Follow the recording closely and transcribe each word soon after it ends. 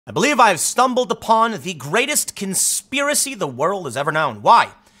I believe I have stumbled upon the greatest conspiracy the world has ever known.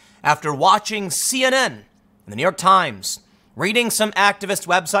 Why? After watching CNN and the New York Times, reading some activist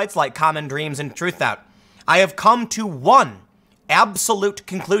websites like Common Dreams and Truthout, I have come to one absolute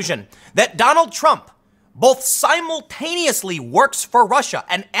conclusion: that Donald Trump both simultaneously works for Russia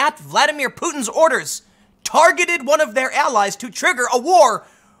and, at Vladimir Putin's orders, targeted one of their allies to trigger a war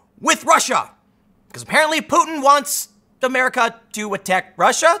with Russia. Because apparently Putin wants America to attack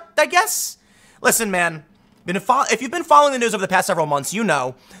Russia, I guess? Listen, man, if you've been following the news over the past several months, you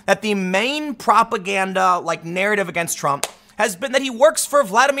know that the main propaganda, narrative against Trump has been that he works for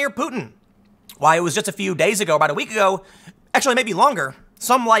Vladimir Putin. Why, it was just a few days ago, about a week ago, actually maybe longer,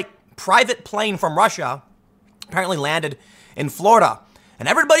 some private plane from Russia apparently landed in Florida, and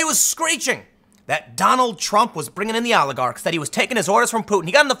everybody was screeching that Donald Trump was bringing in the oligarchs, that he was taking his orders from Putin.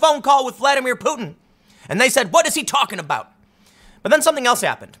 He got on the phone call with Vladimir Putin, and they said, what is he talking about? But then something else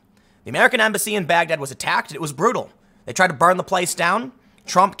happened. The American embassy in Baghdad was attacked. It was brutal. They tried to burn the place down.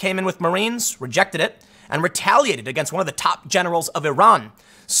 Trump came in with Marines, rejected it, and retaliated against one of the top generals of Iran,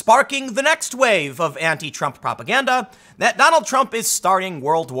 sparking the next wave of anti-Trump propaganda that Donald Trump is starting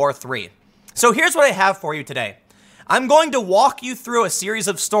World War III. So here's what I have for you today. I'm going to walk you through a series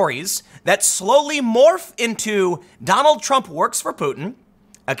of stories that slowly morph into Donald Trump works for Putin,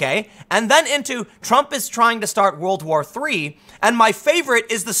 okay? And then into Trump is trying to start World War III. And my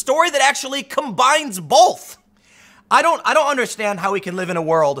favorite is the story that actually combines both. I don't understand how we can live in a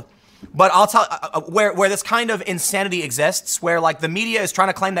world, but I'll tell where this kind of insanity exists, where the media is trying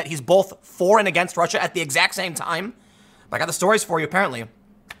to claim that he's both for and against Russia at the exact same time. I got the stories for you, apparently.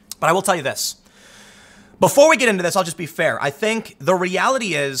 But I will tell you this. Before we get into this, I'll just be fair. I think the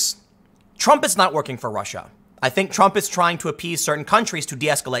reality is Trump is not working for Russia. I think Trump is trying to appease certain countries to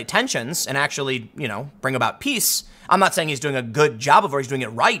de-escalate tensions and actually, bring about peace. I'm not saying he's doing a good job of it or he's doing it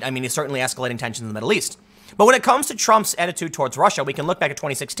right. I mean, he's certainly escalating tensions in the Middle East. But when it comes to Trump's attitude towards Russia, we can look back at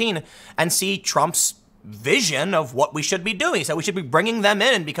 2016 and see Trump's vision of what we should be doing. He said we should be bringing them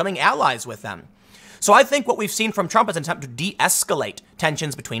in and becoming allies with them. So I think what we've seen from Trump is an attempt to de-escalate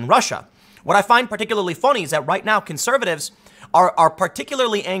tensions between Russia. What I find particularly funny is that right now conservatives are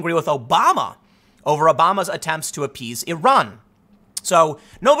particularly angry with Obama over Obama's attempts to appease Iran. So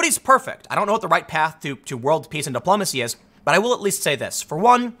nobody's perfect. I don't know what the right path to world peace and diplomacy is, but I will at least say this. For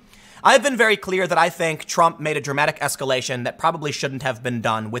one, I've been very clear that I think Trump made a dramatic escalation that probably shouldn't have been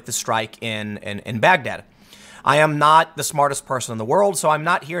done with the strike in Baghdad. I am not the smartest person in the world, so I'm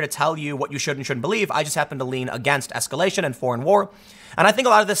not here to tell you what you should and shouldn't believe. I just happen to lean against escalation and foreign war. And I think a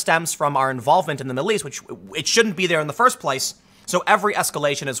lot of this stems from our involvement in the Middle East, which it shouldn't be there in the first place. So every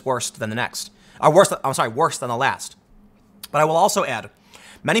escalation is worse than the next. Or worse than the last. But I will also add,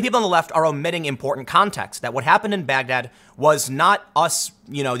 many people on the left are omitting important context, that what happened in Baghdad was not us,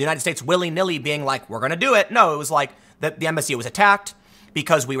 the United States willy-nilly being like, we're going to do it. No, it was like the embassy was attacked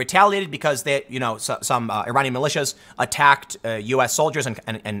because we retaliated, because they, some Iranian militias attacked U.S. soldiers, and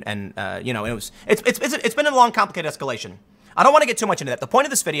it's been a long, complicated escalation. I don't want to get too much into that. The point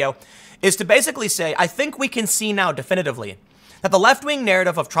of this video is to basically say, I think we can see now definitively that the left-wing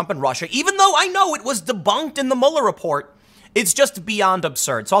narrative of Trump and Russia, even though I know it was debunked in the Mueller report, it's just beyond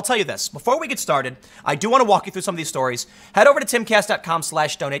absurd. So I'll tell you this. Before we get started, I do want to walk you through some of these stories. Head over to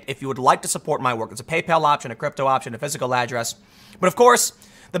timcast.com/donate if you would like to support my work. There's a PayPal option, a crypto option, a physical address. But of course,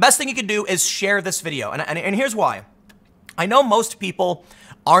 the best thing you can do is share this video. And here's why. I know most people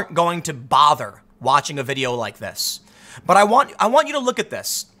aren't going to bother watching a video like this. But I want you to look at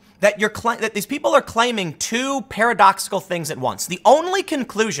this. That these people are claiming two paradoxical things at once. The only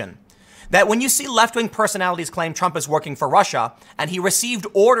conclusion that when you see left-wing personalities claim Trump is working for Russia and he received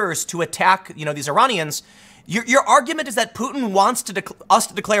orders to attack, these Iranians, your argument is that Putin wants us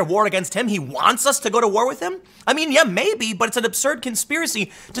to declare war against him. He wants us to go to war with him. I mean, yeah, maybe, but it's an absurd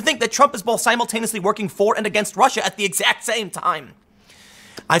conspiracy to think that Trump is both simultaneously working for and against Russia at the exact same time.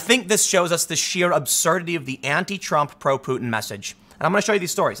 I think this shows us the sheer absurdity of the anti-Trump, pro-Putin message. And I'm going to show you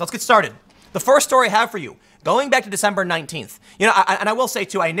these stories. Let's get started. The first story I have for you, going back to December 19th. And I will say,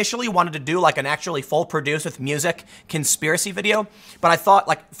 too, I initially wanted to do an actually full produced with music conspiracy video. But I thought,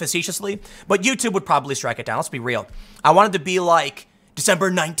 facetiously, but YouTube would probably strike it down. Let's be real. I wanted to be like,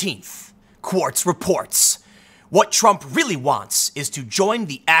 December 19th, Quartz reports. What Trump really wants is to join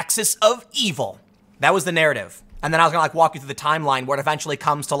the axis of evil. That was the narrative. And then I was going to walk you through the timeline where it eventually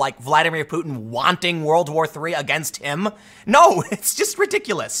comes to Vladimir Putin wanting World War III against him. No, it's just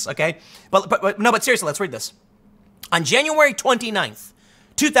ridiculous, okay? But seriously, let's read this. On January 29th,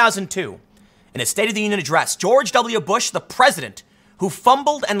 2002, in a State of the Union address, George W. Bush, the president who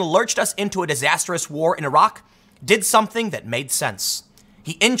fumbled and lurched us into a disastrous war in Iraq, did something that made sense.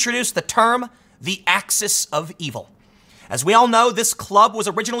 He introduced the term the axis of evil. As we all know, this club was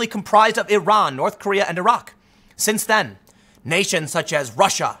originally comprised of Iran, North Korea, and Iraq. Since then, nations such as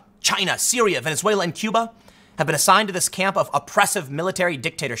Russia, China, Syria, Venezuela, and Cuba have been assigned to this camp of oppressive military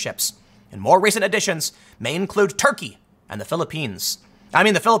dictatorships. And more recent additions may include Turkey and the Philippines. I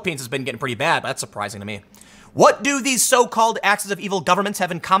mean, the Philippines has been getting pretty bad, but that's surprising to me. What do these so-called axis of evil governments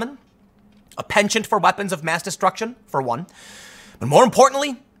have in common? A penchant for weapons of mass destruction, for one. But more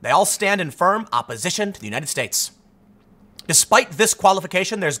importantly, they all stand in firm opposition to the United States. Despite this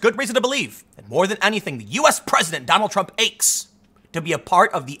qualification, there's good reason to believe that more than anything, the US President Donald Trump aches to be a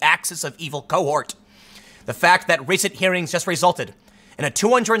part of the axis of evil cohort. The fact that recent hearings just resulted in a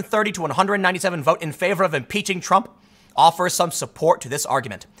 230 to 197 vote in favor of impeaching Trump offers some support to this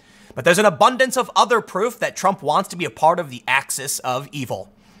argument. But there's an abundance of other proof that Trump wants to be a part of the axis of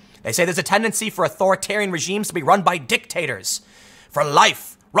evil. They say there's a tendency for authoritarian regimes to be run by dictators. For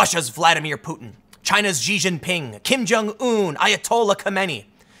life, Russia's Vladimir Putin, China's Xi Jinping, Kim Jong-un, Ayatollah Khamenei,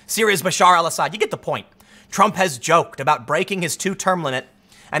 Syria's Bashar al-Assad. You get the point. Trump has joked about breaking his 2-term limit,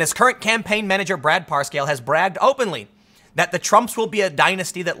 and his current campaign manager, Brad Parscale, has bragged openly that the Trumps will be a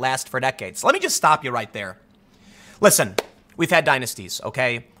dynasty that lasts for decades. Let me just stop you right there. Listen, we've had dynasties,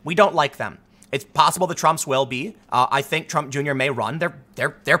 okay? We don't like them. It's possible the Trumps will be. I think Trump Jr. may run.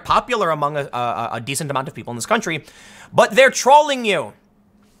 They're popular among a decent amount of people in this country, but they're trolling you.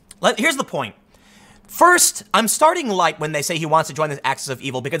 Here's the point. First, I'm starting light when they say he wants to join this axis of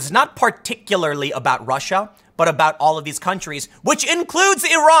evil because it's not particularly about Russia, but about all of these countries, which includes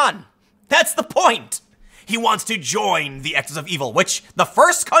Iran. That's the point. He wants to join the axis of evil, which the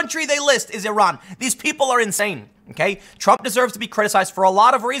first country they list is Iran. These people are insane, okay? Trump deserves to be criticized for a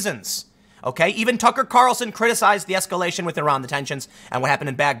lot of reasons, okay? Even Tucker Carlson criticized the escalation with Iran, the tensions, and what happened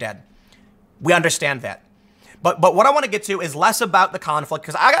in Baghdad. We understand that. But what I want to get to is less about the conflict,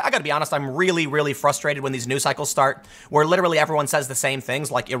 because I got to be honest, I'm really, really frustrated when these news cycles start, where literally everyone says the same things,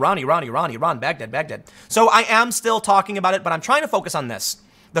 like Iran, Baghdad. So I am still talking about it, but I'm trying to focus on this.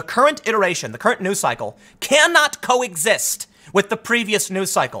 The current iteration, the current news cycle, cannot coexist with the previous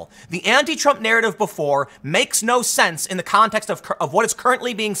news cycle. The anti-Trump narrative before makes no sense in the context of what is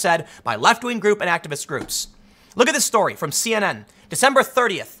currently being said by left-wing group and activist groups. Look at this story from CNN, December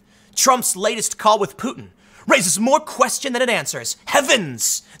 30th. Trump's latest call with Putin raises more question than it answers.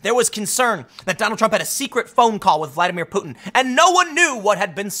 Heavens! There was concern that Donald Trump had a secret phone call with Vladimir Putin, and no one knew what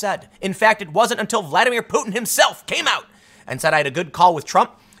had been said. In fact, it wasn't until Vladimir Putin himself came out and said, I had a good call with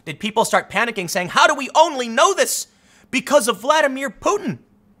Trump, did people start panicking, saying, how do we only know this? Because of Vladimir Putin.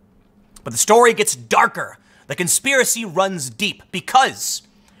 But the story gets darker. The conspiracy runs deep because,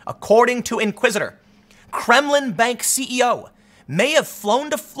 according to Inquisitor, Kremlin Bank CEO may have flown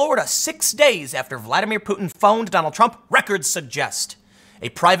to Florida 6 days after Vladimir Putin phoned Donald Trump, records suggest. A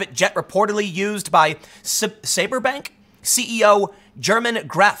private jet reportedly used by Saberbank CEO German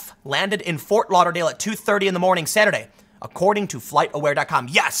Greff landed in Fort Lauderdale at 2:30 in the morning Saturday, according to FlightAware.com.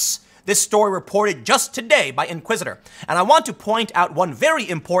 Yes, this story reported just today by Inquisitor. And I want to point out one very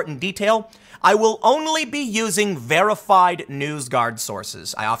important detail. I will only be using verified NewsGuard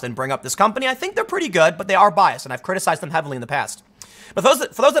sources. I often bring up this company. I think they're pretty good, but they are biased, and I've criticized them heavily in the past. But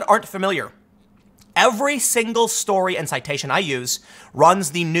for those that aren't familiar, every single story and citation I use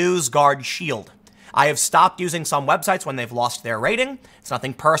runs the NewsGuard shield. I have stopped using some websites when they've lost their rating. It's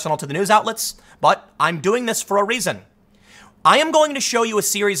nothing personal to the news outlets, but I'm doing this for a reason. I am going to show you a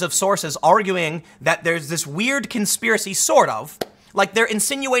series of sources arguing that there's this weird conspiracy, sort of, like they're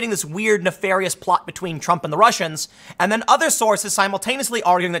insinuating this weird nefarious plot between Trump and the Russians, and then other sources simultaneously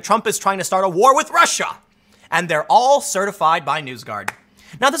arguing that Trump is trying to start a war with Russia. And they're all certified by NewsGuard.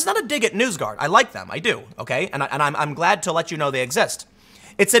 Now, this is not a dig at NewsGuard. I like them. I do, okay? And I'm glad to let you know they exist.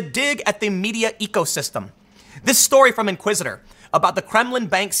 It's a dig at the media ecosystem. This story from Inquisitor about the Kremlin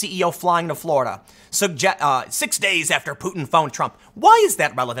Bank CEO flying to Florida 6 days after Putin phoned Trump. Why is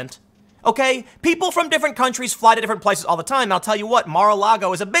that relevant? Okay, people from different countries fly to different places all the time. And I'll tell you what,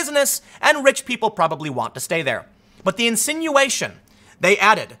 Mar-a-Lago is a business, and rich people probably want to stay there. But the insinuation, they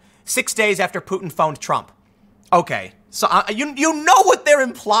added 6 days after Putin phoned Trump. Okay, so you know what they're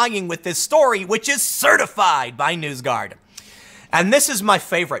implying with this story, which is certified by NewsGuard. And this is my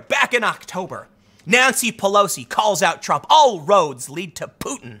favorite. Back in October, Nancy Pelosi calls out Trump. All roads lead to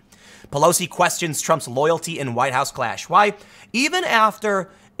Putin. Pelosi questions Trump's loyalty in White House clash. Why? Even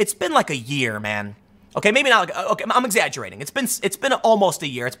after... It's been like a year, man. Okay, maybe not. Okay, I'm exaggerating. It's been almost a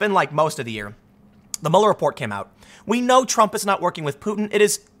year. It's been like most of the year. The Mueller report came out. We know Trump is not working with Putin. It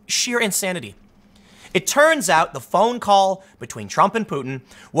is sheer insanity. It turns out the phone call between Trump and Putin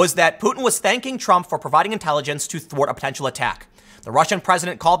was that Putin was thanking Trump for providing intelligence to thwart a potential attack. The Russian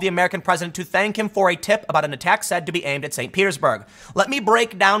president called the American president to thank him for a tip about an attack said to be aimed at St. Petersburg. Let me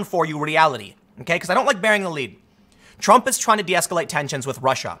break down for you reality, okay? Because I don't like bearing the lead. Trump is trying to de-escalate tensions with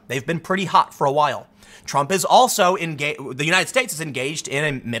Russia. They've been pretty hot for a while. Trump is also engaged, the United States is engaged in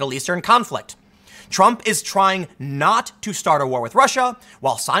a Middle Eastern conflict. Trump is trying not to start a war with Russia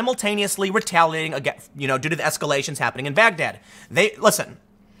while simultaneously retaliating against, due to the escalations happening in Baghdad. Listen,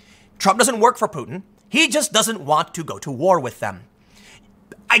 Trump doesn't work for Putin. He just doesn't want to go to war with them.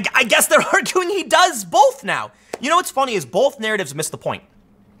 I guess they're arguing he does both now. You know what's funny is both narratives miss the point.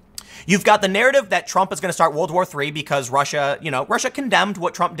 You've got the narrative that Trump is going to start World War III because Russia condemned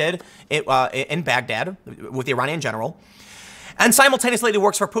what Trump did in Baghdad with the Iranian general. And simultaneously, it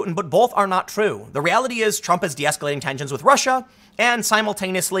works for Putin, but both are not true. The reality is Trump is de-escalating tensions with Russia and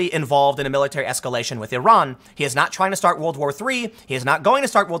simultaneously involved in a military escalation with Iran. He is not trying to start World War III. He is not going to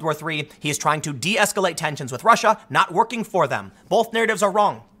start World War III. He is trying to de-escalate tensions with Russia, not working for them. Both narratives are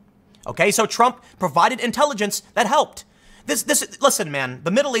wrong. Okay, so Trump provided intelligence that helped. Listen, man, the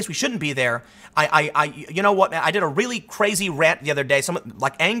Middle East, we shouldn't be there. You know what, man? I did a really crazy rant the other day,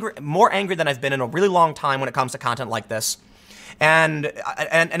 more angry than I've been in a really long time when it comes to content like this. And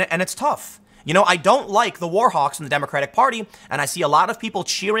it's tough. I don't like the war hawks in the Democratic Party, and I see a lot of people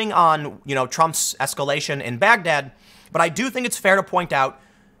cheering on, Trump's escalation in Baghdad. But I do think it's fair to point out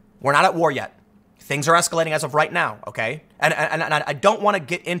we're not at war yet. Things are escalating as of right now, okay? And I don't want to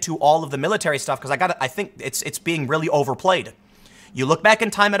get into all of the military stuff because I think it's being really overplayed. You look back in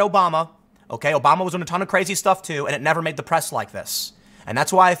time at Obama, okay? Obama was doing a ton of crazy stuff too, and it never made the press like this. And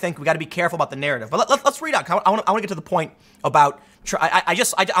that's why I think we got to be careful about the narrative. But let's read out. I want to get to the point about.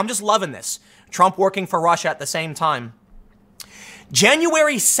 I'm just loving this. Trump working for Russia at the same time.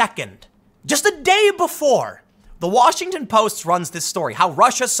 January 2nd, just a day before, the Washington Post runs this story: how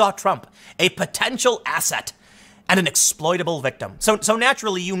Russia saw Trump a potential asset and an exploitable victim. So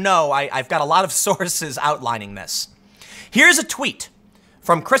naturally, I've got a lot of sources outlining this. Here's a tweet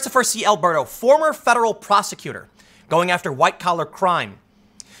from Christopher C. Alberto, former federal prosecutor, going after white-collar crime.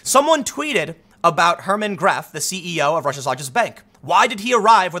 Someone tweeted about Herman Greff, the CEO of Russia's largest bank. Why did he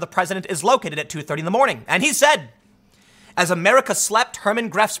arrive where the president is located at 2:30 in the morning? And he said, as America slept, Herman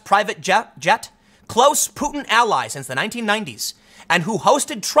Greff's private jet, close Putin ally since the 1990s, and who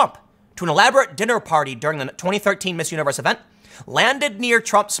hosted Trump to an elaborate dinner party during the 2013 Miss Universe event, landed near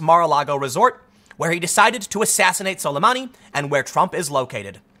Trump's Mar-a-Lago resort, where he decided to assassinate Soleimani and where Trump is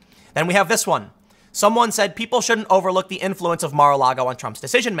located. Then we have this one. Someone said people shouldn't overlook the influence of Mar-a-Lago on Trump's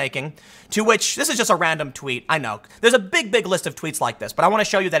decision-making, to which, this is just a random tweet, I know. There's a big list of tweets like this, but I want to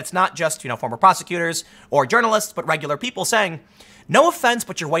show you that it's not just, former prosecutors or journalists, but regular people saying, no offense,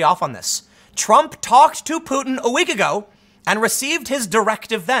 but you're way off on this. Trump talked to Putin a week ago and received his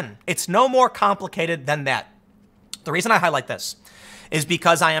directive then. It's no more complicated than that. The reason I highlight this is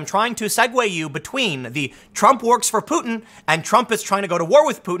because I am trying to segue you between the Trump works for Putin and Trump is trying to go to war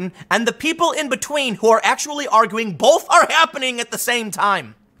with Putin and the people in between who are actually arguing both are happening at the same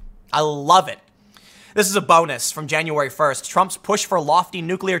time. I love it. This is a bonus from January 1st. Trump's push for lofty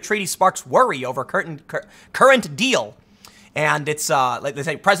nuclear treaty sparks worry over current deal. And it's, like they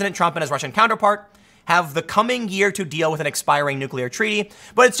say, President Trump and his Russian counterpart have the coming year to deal with an expiring nuclear treaty.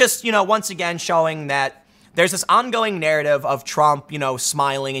 But it's just, once again showing that there's this ongoing narrative of Trump,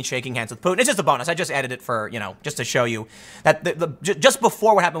 smiling and shaking hands with Putin. It's just a bonus. I just added it for, just to show you that just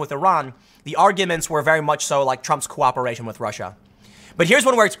before what happened with Iran, the arguments were very much so like Trump's cooperation with Russia. But here's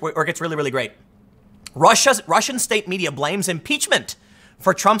one where it gets really, really great. Russian state media blames impeachment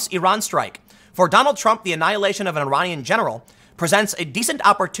for Trump's Iran strike. For Donald Trump, the annihilation of an Iranian general presents a decent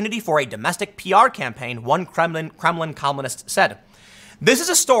opportunity for a domestic PR campaign, one Kremlin columnist said. This is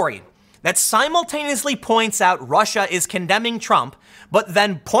a story that simultaneously points out Russia is condemning Trump, but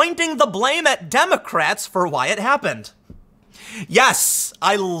then pointing the blame at Democrats for why it happened. Yes,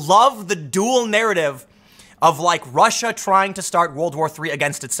 I love the dual narrative of like Russia trying to start World War III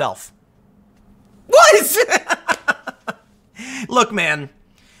against itself. What? Look, man,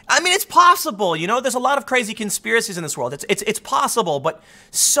 I mean, it's possible, there's a lot of crazy conspiracies in this world. It's possible, but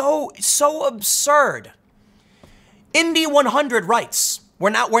so absurd. Indy 100 writes, We're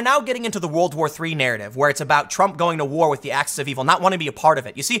now getting into the World War III narrative, where it's about Trump going to war with the axis of evil, not wanting to be a part of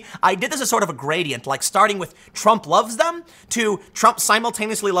it. You see, I did this as sort of a gradient, like starting with Trump loves them, to Trump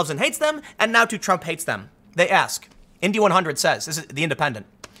simultaneously loves and hates them, and now to Trump hates them. They ask, Indy 100 says, this is The Independent,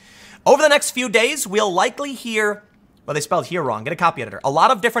 over the next few days, we'll likely hear, well, they spelled here wrong, get a copy editor, a lot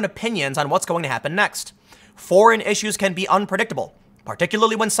of different opinions on what's going to happen next. Foreign issues can be unpredictable,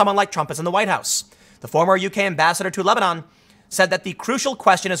 particularly when someone like Trump is in the White House. The former UK ambassador to Lebanon said that the crucial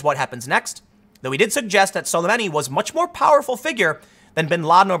question is what happens next. though he did suggest that Soleimani was a much more powerful figure than bin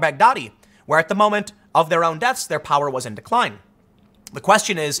Laden or Baghdadi, where at the moment of their own deaths, their power was in decline. The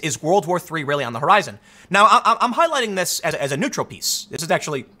question is World War III really on the horizon? Now, I'm highlighting this as a neutral piece. This is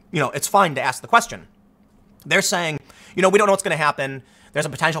actually, it's fine to ask the question. They're saying, we don't know what's going to happen. There's a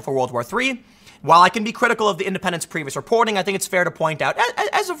potential for World War III. While I can be critical of the Independent's previous reporting, I think it's fair to point out,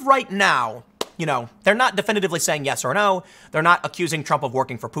 as of right now, they're not definitively saying yes or no. They're not accusing Trump of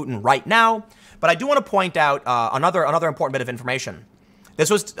working for Putin right now. But I do want to point out another important bit of information. This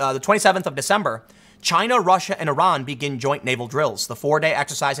was the 27th of December. China, Russia, and Iran begin joint naval drills. The 4-day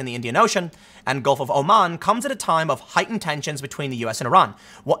exercise in the Indian Ocean and Gulf of Oman comes at a time of heightened tensions between the U.S. and Iran.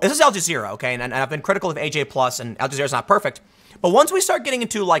 Well, this is Al Jazeera, okay? And I've been critical of AJ Plus, and Al Jazeera's not perfect. But once we start getting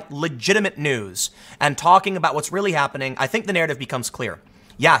into legitimate news and talking about what's really happening, I think the narrative becomes clear.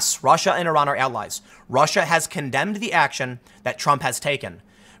 Yes, Russia and Iran are allies. Russia has condemned the action that Trump has taken.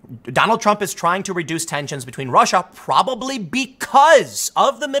 Donald Trump is trying to reduce tensions between Russia, probably because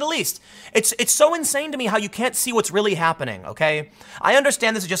of the Middle East. It's so insane to me how you can't see what's really happening, okay? I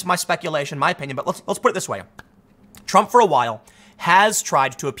understand this is just my speculation, my opinion, but let's put it this way. Trump, for a while, has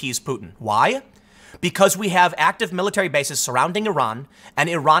tried to appease Putin. Why? Because we have active military bases surrounding Iran, and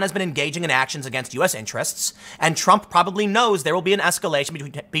Iran has been engaging in actions against U.S. interests, and Trump probably knows there will be an escalation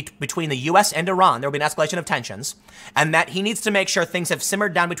between the U.S. and Iran. There will be an escalation of tensions, and that he needs to make sure things have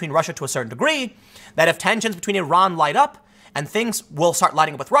simmered down between Russia to a certain degree, that if tensions between Iran light up, and things will start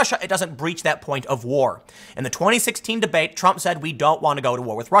lighting up with Russia, it doesn't breach that point of war. In the 2016 debate, Trump said, we don't want to go to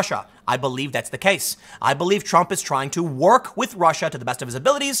war with Russia. I believe that's the case. I believe Trump is trying to work with Russia to the best of his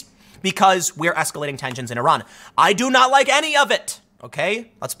abilities, because we're escalating tensions in Iran. I do not like any of it,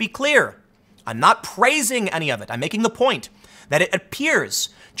 okay? Let's be clear. I'm not praising any of it. I'm making the point that it appears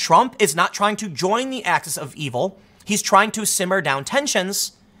Trump is not trying to join the axis of evil. He's trying to simmer down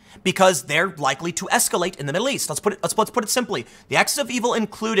tensions because they're likely to escalate in the Middle East. Let's put it simply. The axis of evil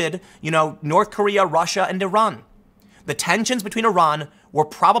included, North Korea, Russia, and Iran. The tensions between Iran were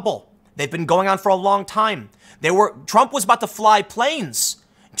probable. They've been going on for a long time. Trump was about to fly planes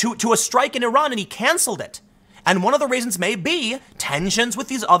to a strike in Iran, and he canceled it. And one of the reasons may be tensions with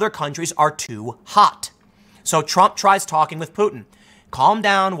these other countries are too hot. So Trump tries talking with Putin. Calm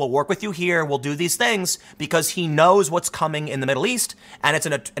down, we'll work with you here, we'll do these things, because he knows what's coming in the Middle East, and it's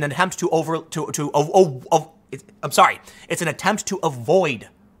an attempt it's an attempt to avoid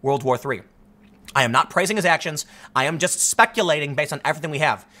World War III. I am not praising his actions. I am just speculating based on everything we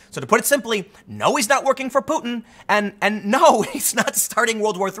have. So to put it simply, no, he's not working for Putin. And no, he's not starting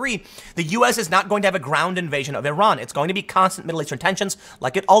World War III. The U.S. is not going to have a ground invasion of Iran. It's going to be constant Middle Eastern tensions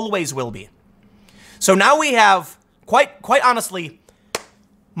like it always will be. So now we have, quite honestly,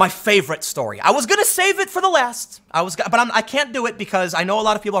 my favorite story. I was going to save it for the last. But I can't do it because I know a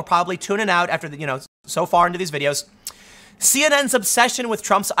lot of people are probably tuning out after so far into these videos. CNN's obsession with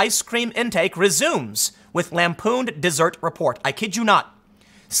Trump's ice cream intake resumes with lampooned dessert report. I kid you not.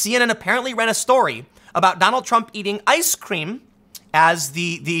 CNN apparently ran a story about Donald Trump eating ice cream as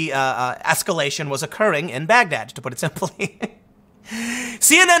the escalation was occurring in Baghdad, to put it simply.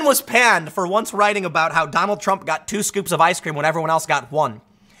 CNN was panned for once writing about how Donald Trump got 2 scoops of ice cream when everyone else got 1.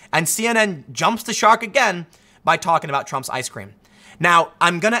 And CNN jumps the shark again by talking about Trump's ice cream. Now,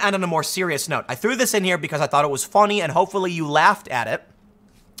 I'm going to end on a more serious note. I threw this in here because I thought it was funny and hopefully you laughed at it.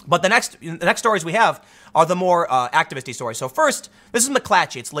 But the next stories we have are the more activist-y stories. So first, this is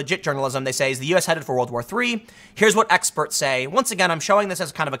McClatchy. It's legit journalism. They say, is the U.S. headed for World War III? Here's what experts say. Once again, I'm showing this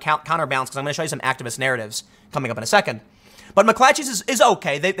as kind of a counterbalance because I'm going to show you some activist narratives coming up in a second. But McClatchy's is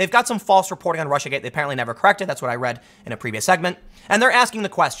okay. They've got some false reporting on Russiagate. They apparently never corrected. That's what I read in a previous segment. And they're asking the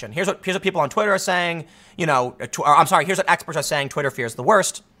question. Here's what people on Twitter are saying. Here's what experts are saying. Twitter fears the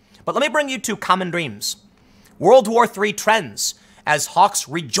worst. But let me bring you to common dreams. World War III trends as hawks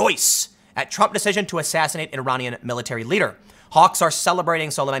rejoice at Trump decision to assassinate an Iranian military leader. Hawks are celebrating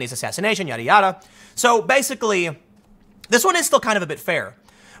Soleimani's assassination, yada, yada. So basically, this one is still kind of a bit fair.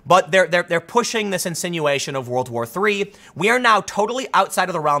 But they're pushing this insinuation of World War III. We are now totally outside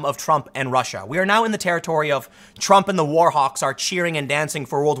of the realm of Trump and Russia. We are now in the territory of Trump and the war hawks are cheering and dancing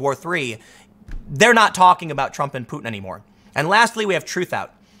for World War III. They're not talking about Trump and Putin anymore. And lastly, we have Truthout.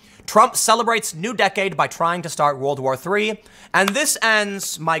 Trump celebrates new decade by trying to start World War III. And this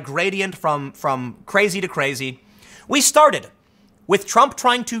ends my gradient from crazy to crazy. We started with Trump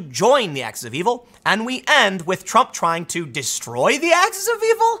trying to join the axis of evil, and we end with Trump trying to destroy the axis of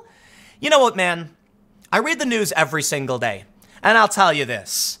evil? You know what, man? I read the news every single day, and I'll tell you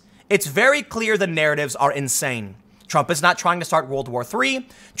this. It's very clear the narratives are insane. Trump is not trying to start World War III.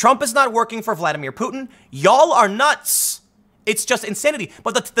 Trump is not working for Vladimir Putin. Y'all are nuts. It's just insanity.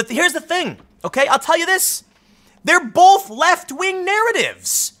 But here's the thing, okay? I'll tell you this. They're both left-wing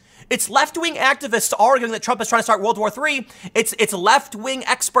narratives. It's left-wing activists arguing that Trump is trying to start World War III. It's left-wing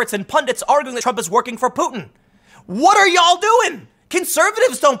experts and pundits arguing that Trump is working for Putin. What are y'all doing?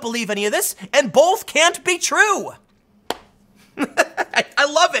 Conservatives don't believe any of this, and both can't be true. I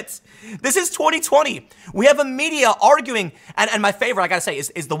love it. This is 2020. We have a media arguing, and my favorite, I gotta say,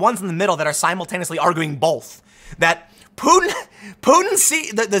 is the ones in the middle that are simultaneously arguing both. That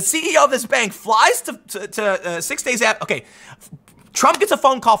the CEO of this bank flies to 6 days after. Okay, Trump gets a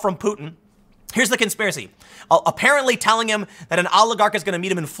phone call from Putin. Here's the conspiracy. Apparently telling him that an oligarch is going to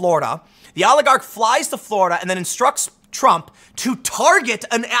meet him in Florida. The oligarch flies to Florida and then instructs Trump to target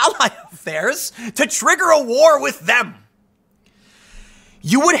an ally of theirs to trigger a war with them.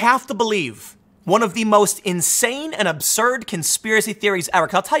 You would have to believe one of the most insane and absurd conspiracy theories ever.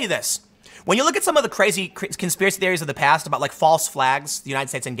 'Cause I'll tell you this. When you look at some of the crazy conspiracy theories of the past about like false flags the United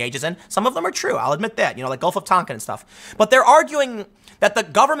States engages in, some of them are true. I'll admit that, like Gulf of Tonkin and stuff. But they're arguing that the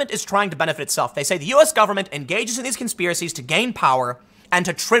government is trying to benefit itself. They say the US government engages in these conspiracies to gain power and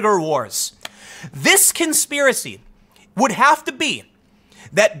to trigger wars. This conspiracy would have to be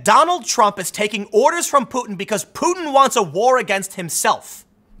that Donald Trump is taking orders from Putin because Putin wants a war against himself.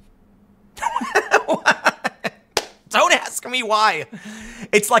 Don't ask me why.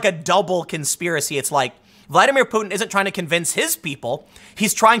 It's like a double conspiracy. It's like Vladimir Putin isn't trying to convince his people.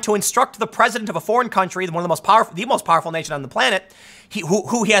 He's trying to instruct the president of a foreign country, one of the most powerful nation on the planet,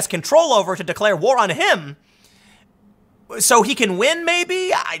 who he has control over, to declare war on him. So he can win,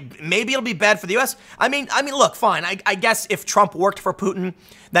 maybe? Maybe it'll be bad for the U.S. I mean, look, fine. I guess if Trump worked for Putin,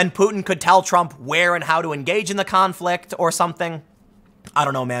 then Putin could tell Trump where and how to engage in the conflict or something. I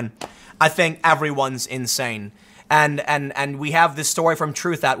don't know, man. I think everyone's insane. And we have this story from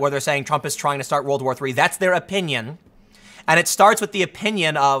Truthout where they're saying Trump is trying to start World War III. That's their opinion. And it starts with the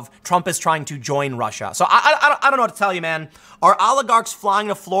opinion of Trump is trying to join Russia. So I don't know what to tell you, man. Are oligarchs flying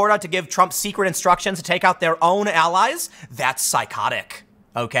to Florida to give Trump secret instructions to take out their own allies? That's psychotic,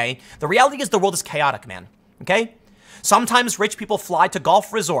 okay? The reality is the world is chaotic, man, okay? Sometimes rich people fly to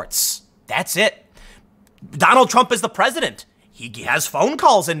golf resorts. That's it. Donald Trump is the president. He has phone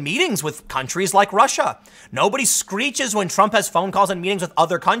calls and meetings with countries like Russia. Nobody screeches when Trump has phone calls and meetings with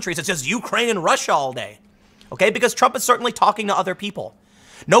other countries. It's just Ukraine and Russia all day. Okay, because Trump is certainly talking to other people.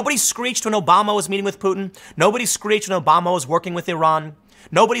 Nobody screeched when Obama was meeting with Putin. Nobody screeched when Obama was working with Iran.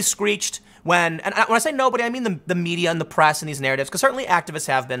 Nobody screeched when I say nobody, I mean the media and the press and these narratives, because certainly activists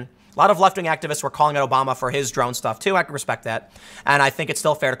have been. A lot of left-wing activists were calling out Obama for his drone stuff too. I can respect that. And I think it's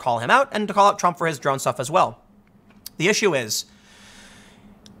still fair to call him out and to call out Trump for his drone stuff as well. The issue is,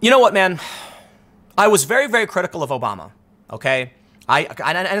 you know what, man? I was very, very critical of Obama, okay?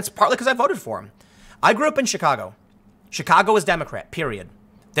 And it's partly because I voted for him. I grew up in Chicago. Chicago is Democrat, period.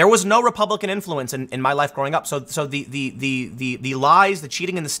 There was no Republican influence in my life growing up. So the lies, the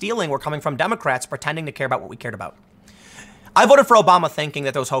cheating, and the stealing were coming from Democrats pretending to care about what we cared about. I voted for Obama thinking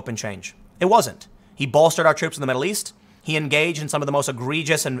that there was hope and change. It wasn't. He bolstered our troops in the Middle East. He engaged in some of the most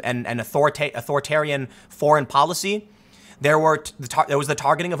egregious and authoritarian foreign policy. There was the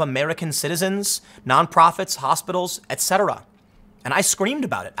targeting of American citizens, nonprofits, hospitals, etc. And I screamed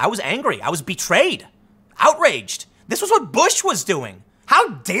about it. I was angry. I was betrayed, outraged. This was what Bush was doing. How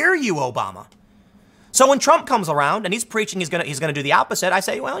dare you, Obama? So when Trump comes around and he's preaching he's gonna do the opposite, I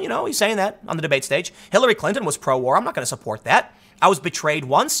say, well, he's saying that on the debate stage. Hillary Clinton was pro-war. I'm not going to support that. I was betrayed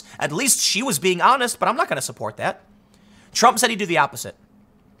once. At least she was being honest, but I'm not going to support that. Trump said he'd do the opposite.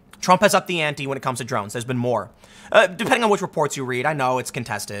 Trump has upped the ante when it comes to drones. There's been more. Depending on which reports you read, I know it's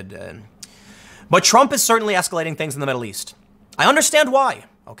contested. But Trump is certainly escalating things in the Middle East. I understand why,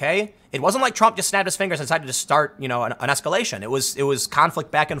 okay? It wasn't like Trump just snapped his fingers and decided to start, an escalation. It was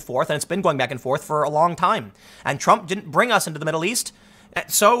conflict back and forth, and it's been going back and forth for a long time. And Trump didn't bring us into the Middle East.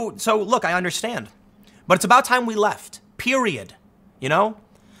 So look, I understand. But it's about time we left, period.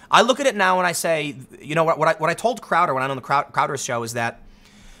 I look at it now and I say, what I told Crowder when I was on the Crowder's show is that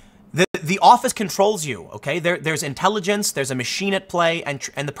the office controls you, okay? There's intelligence, there's a machine at play, and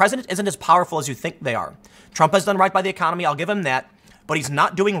the president isn't as powerful as you think they are. Trump has done right by the economy, I'll give him that, but he's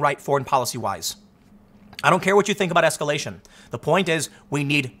not doing right foreign policy-wise. I don't care what you think about escalation. The point is, we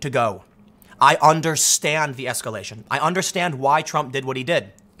need to go. I understand the escalation. I understand why Trump did what he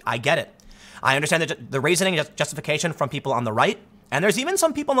did. I get it. I understand the reasoning and justification from people on the right, and there's even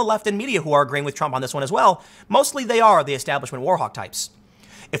some people on the left in media who are agreeing with Trump on this one as well. Mostly they are the establishment war hawk types.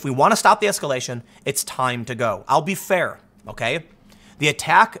 If we want to stop the escalation, it's time to go. I'll be fair, okay? The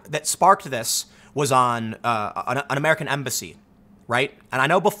attack that sparked this was on an American embassy, right? And I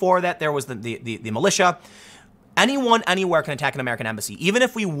know before that there was the militia. Anyone, anywhere can attack an American embassy. Even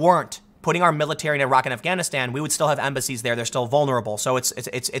if we weren't putting our military in Iraq and Afghanistan, we would still have embassies there. They're still vulnerable. So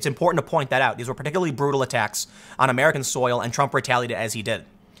it's important to point that out. These were particularly brutal attacks on American soil, and Trump retaliated as he did.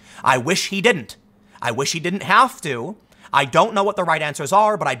 I wish he didn't. I wish he didn't have to. I don't know what the right answers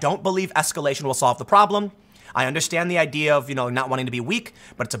are, but I don't believe escalation will solve the problem. I understand the idea of, not wanting to be weak,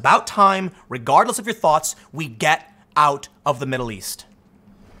 but it's about time, regardless of your thoughts, we get out of the Middle East.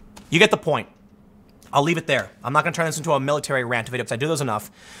 You get the point. I'll leave it there. I'm not going to turn this into a military rant video because I do those enough.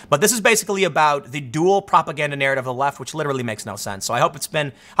 But this is basically about the dual propaganda narrative of the left, which literally makes no sense. So I hope it's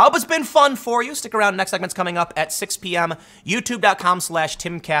been fun for you. Stick around. Next segment's coming up at 6 p.m.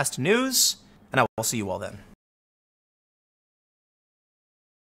 YouTube.com/TimcastNews. And I will see you all then.